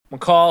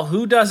McCall,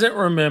 who doesn't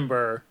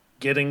remember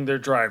getting their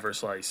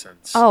driver's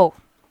license? Oh,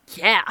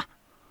 yeah.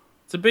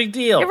 It's a big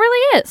deal. It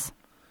really is.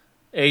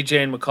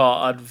 AJ and McCall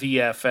on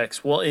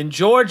VFX. Well, in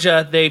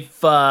Georgia, they've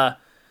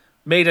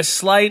made a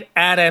slight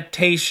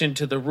adaptation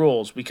to the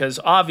rules because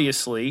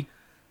obviously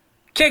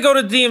can't go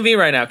to the DMV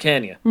right now,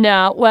 can you?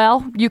 No,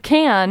 well, you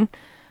can.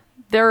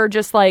 There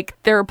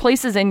are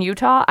places in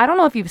Utah. I don't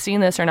know if you've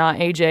seen this or not,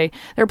 AJ.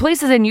 There are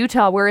places in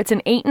Utah where it's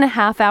an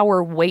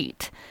 8.5-hour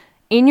wait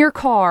in your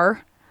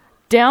car,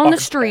 down the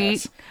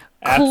street,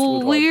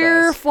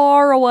 clear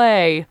far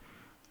away.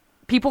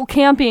 People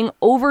camping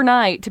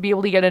overnight to be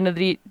able to get into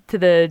the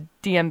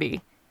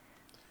DMV.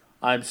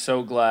 I'm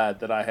so glad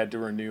that I had to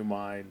renew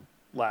my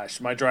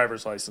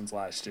driver's license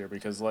last year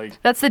because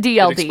that's the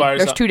DLD.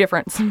 There's two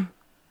difference.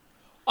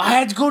 I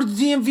had to go to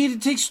the DMV to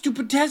take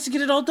stupid tests to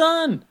get it all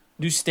done.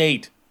 New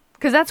state.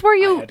 Because that's where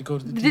I had to go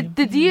to the DMV.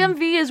 The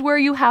DMV is where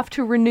you have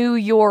to renew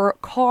your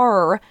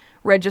car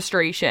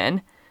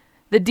registration.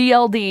 The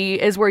DLD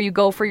is where you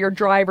go for your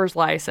driver's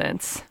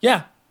license.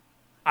 Yeah.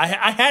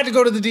 I had to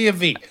go to the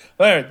DMV.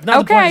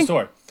 Not the point of the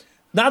story.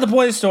 Not the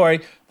point of the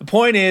story. The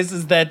point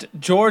is that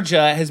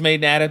Georgia has made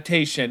an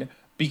adaptation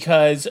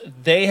because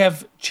they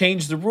have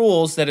changed the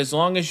rules that as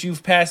long as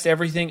you've passed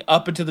everything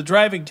up into the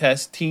driving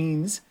test,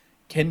 teens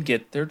can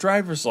get their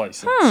driver's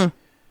license.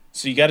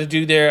 So you got to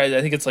do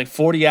I think it's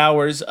 40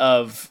 hours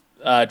of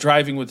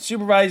driving with the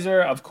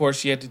supervisor. Of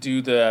course, you have to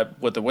do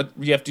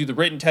you have to do the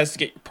written test to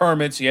get your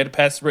permit. So you had to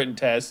pass the written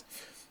test.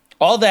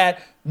 All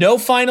that. No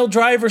final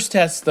driver's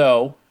test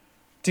though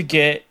to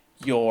get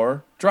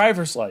your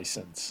driver's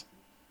license.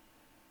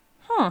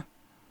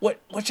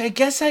 Which I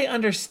guess I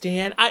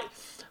understand. I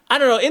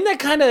don't know. Isn't that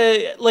kind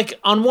of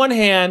on one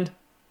hand,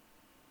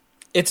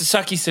 it's a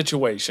sucky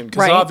situation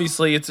because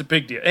obviously it's a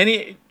big deal.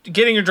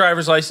 Getting your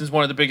driver's license is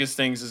one of the biggest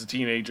things as a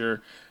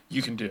teenager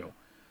you can do.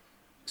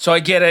 So I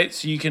get it.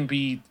 So you can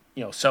be,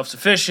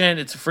 self-sufficient.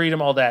 It's a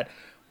freedom, all that.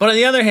 But on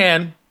the other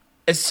hand,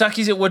 as sucky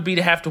as it would be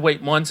to have to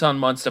wait months on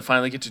months to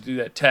finally get to do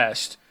that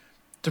test,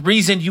 the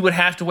reason you would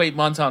have to wait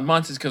months on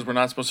months is because we're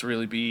not supposed to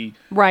really be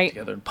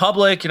together in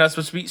public. You're not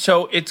supposed to be.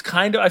 So it's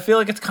I feel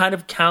like it's kind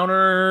of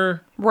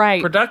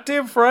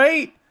counterproductive,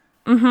 right?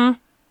 Mm-hmm.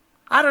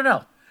 I don't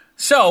know.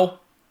 So,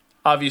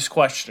 obvious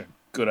question.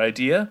 Good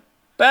idea?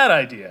 Bad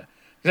idea?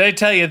 Did I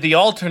tell you the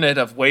alternate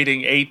of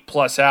waiting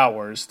 8+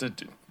 hours to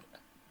do?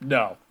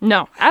 No.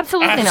 No,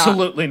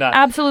 absolutely not.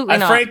 Absolutely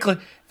not. Frankly,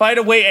 if I had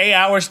to wait 8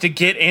 hours to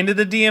get into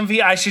the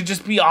DMV, I should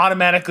just be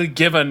automatically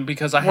given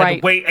because I had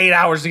to wait 8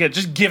 hours to get.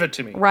 Just give it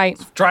to me. Right.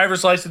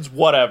 Driver's license,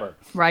 whatever.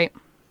 Right.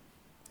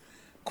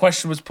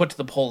 Question was put to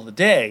the poll of the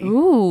day.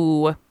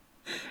 Ooh.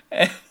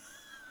 I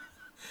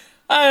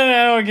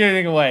don't give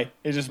anything away.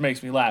 It just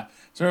makes me laugh.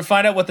 So we're going to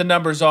find out what the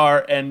numbers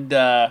are and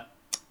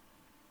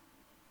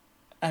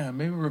I don't know,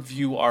 maybe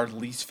review our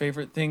least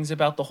favorite things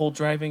about the whole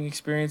driving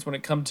experience when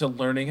it comes to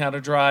learning how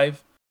to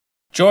drive.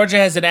 Georgia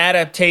has an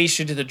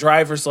adaptation to the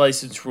driver's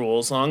license rule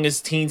as long as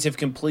teens have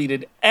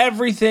completed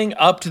everything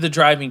up to the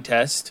driving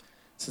test.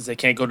 Since they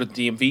can't go to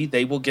the DMV,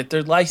 they will get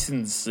their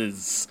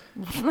licenses.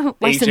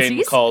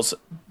 AJ McCall's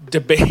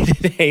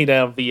debated hate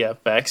on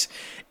VFX.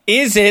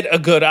 Is it a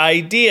good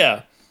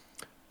idea?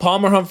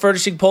 Palmer Home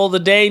Furnishing poll of the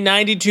day,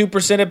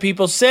 92% of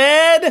people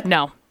said...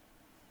 No.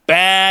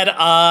 Bad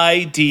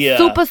idea.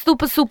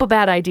 Super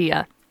bad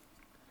idea.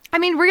 I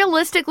mean,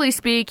 realistically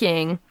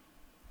speaking,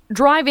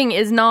 driving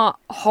is not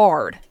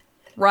hard,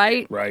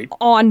 right? Right.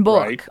 On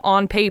book,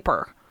 on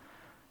paper.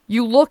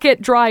 You look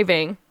at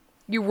driving,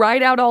 you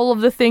write out all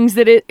of the things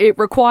that it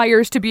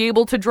requires to be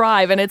able to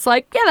drive, and it's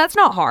like, yeah, that's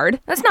not hard.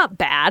 That's not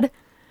bad.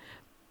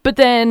 But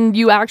then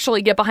you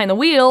actually get behind the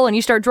wheel and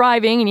you start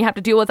driving and you have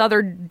to deal with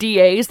other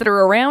DAs that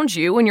are around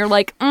you, and you're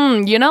like,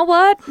 you know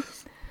what?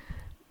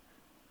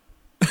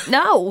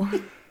 No.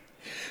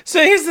 So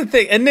here's the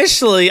thing.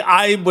 Initially,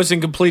 I was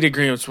in complete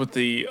agreement with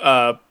the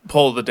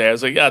poll of the day. I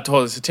was like, yeah,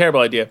 totally, it's a terrible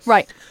idea.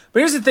 Right. But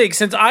here's the thing.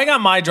 Since I got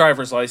my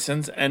driver's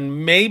license,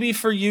 and maybe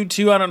for you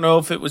too, I don't know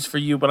if it was for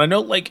you, but I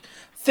know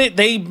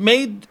they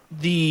made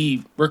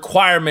the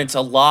requirements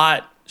a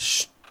lot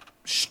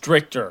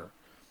stricter.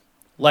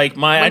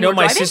 I know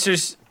my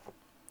sisters,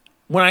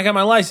 when I got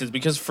my license,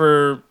 because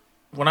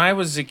when I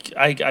was,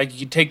 I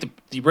could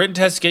take the written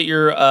test to get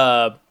your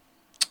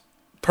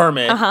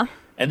permit. Uh-huh.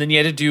 And then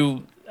you had to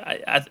do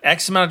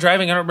X amount of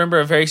driving. I don't remember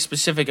a very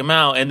specific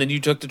amount. And then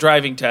you took the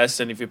driving test.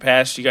 And if you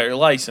passed, you got your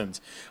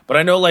license. But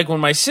I know when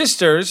my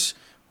sisters,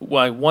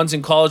 one's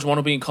in college, one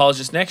will be in college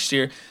this next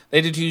year,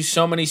 they had to do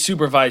so many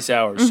supervised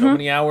hours, so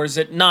many hours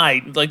at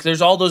night.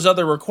 There's all those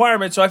other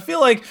requirements. So I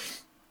feel like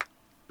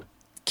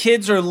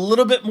kids are a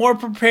little bit more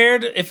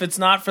prepared if it's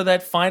not for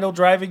that final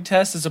driving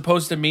test as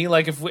opposed to me.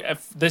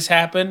 If this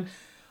happened,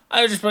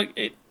 I was just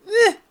I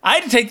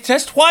had to take the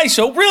test twice,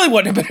 so it really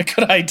wouldn't have been a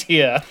good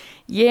idea.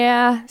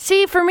 Yeah.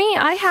 See, for me,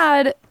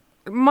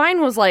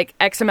 mine was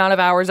X amount of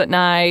hours at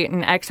night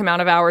and X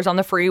amount of hours on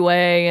the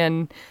freeway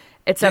and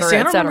et cetera, et cetera.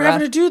 I don't remember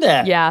having to do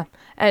that. Yeah.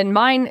 And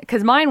mine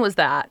was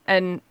that,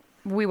 and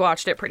we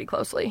watched it pretty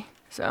closely,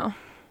 so.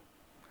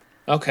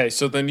 Okay,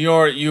 so then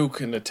you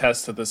can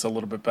attest to this a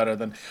little bit better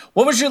than.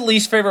 What was your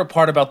least favorite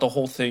part about the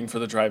whole thing for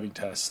the driving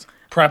test?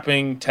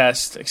 Prepping,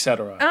 test,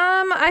 etc.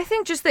 I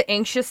think just the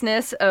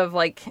anxiousness of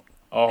like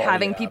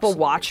having people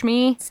absolutely. watch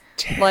me.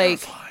 Like,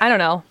 I don't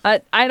know.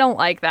 I don't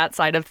like that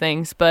side of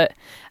things, but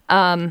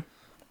I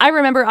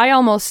remember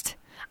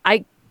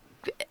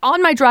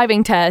on my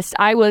driving test,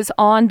 I was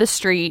on the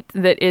street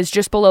that is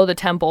just below the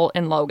temple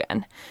in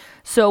Logan.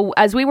 So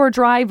as we were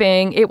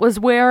driving, it was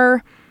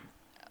where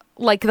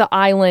like the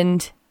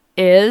island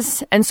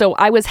is. And so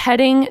I was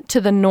heading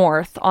to the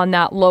north on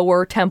that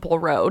lower temple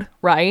road,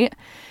 right?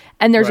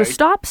 And there's a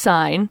stop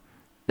sign.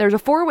 There's a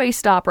 4-way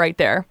stop right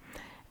there.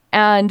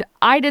 And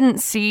I didn't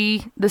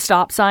see the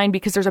stop sign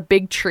because there's a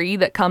big tree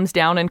that comes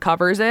down and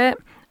covers it.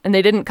 And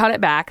they didn't cut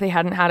it back. They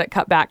hadn't had it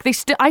cut back.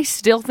 I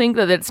still think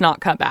that it's not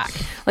cut back.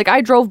 Like,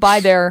 I drove by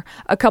there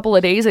a couple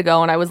of days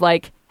ago and I was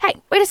like, hey,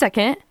 wait a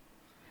second.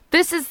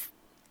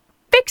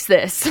 Fix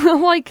this.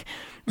 Like,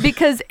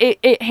 because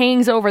it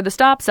hangs over the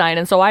stop sign.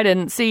 And so I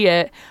didn't see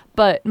it.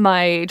 But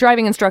my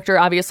driving instructor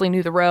obviously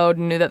knew the road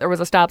and knew that there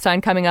was a stop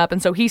sign coming up.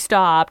 And so he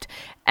stopped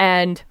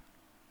and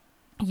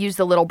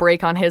used a little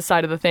brake on his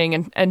side of the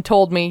thing and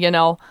told me,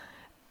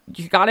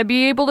 you got to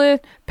be able to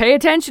pay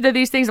attention to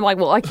these things. I'm like,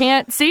 well, I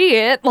can't see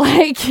it.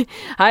 Like,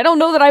 I don't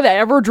know that I've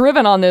ever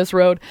driven on this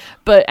road.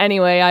 But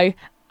anyway,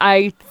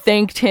 I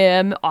thanked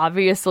him,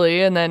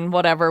 obviously, and then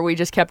whatever, we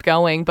just kept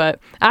going. But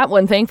that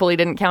one, thankfully,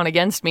 didn't count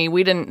against me.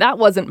 That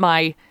wasn't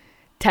my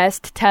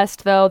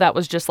test, though. That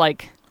was just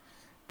like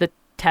the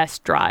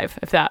test drive,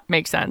 if that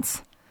makes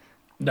sense.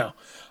 No.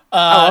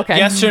 Okay.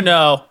 Yes or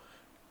no?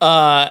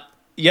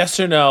 Yes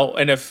or no?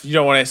 And if you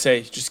don't want to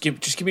say, just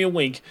give me a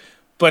wink.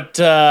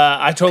 But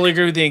I totally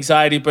agree with the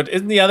anxiety. But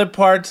isn't the other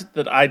part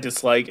that I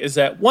dislike is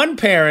that one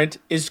parent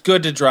is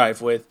good to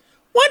drive with.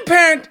 One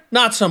parent,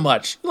 not so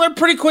much. You learn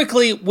pretty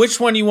quickly which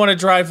one you want to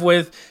drive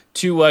with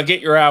to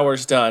get your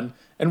hours done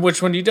and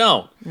which one you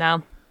don't.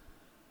 No?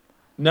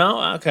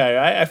 Okay.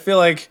 I feel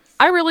like...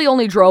 I really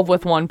only drove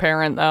with one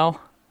parent, though.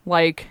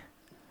 Like,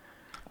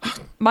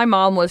 my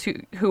mom was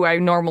who I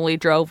normally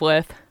drove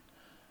with.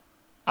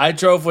 I'm not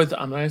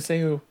going to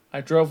say who. I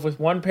drove with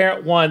one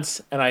parent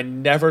once, and I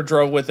never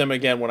drove with him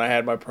again when I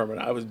had my permit.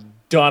 I was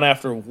done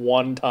after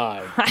one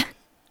time.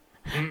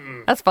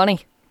 That's funny.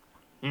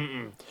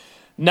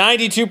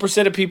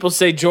 92% of people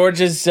say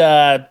Georgia's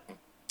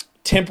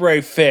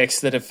temporary fix,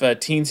 that if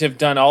teens have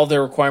done all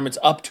their requirements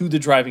up to the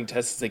driving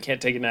test, they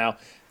can't take it now,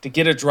 to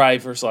get a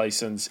driver's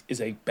license is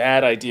a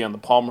bad idea on the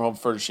Palmer Home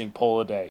Furnishing poll a day.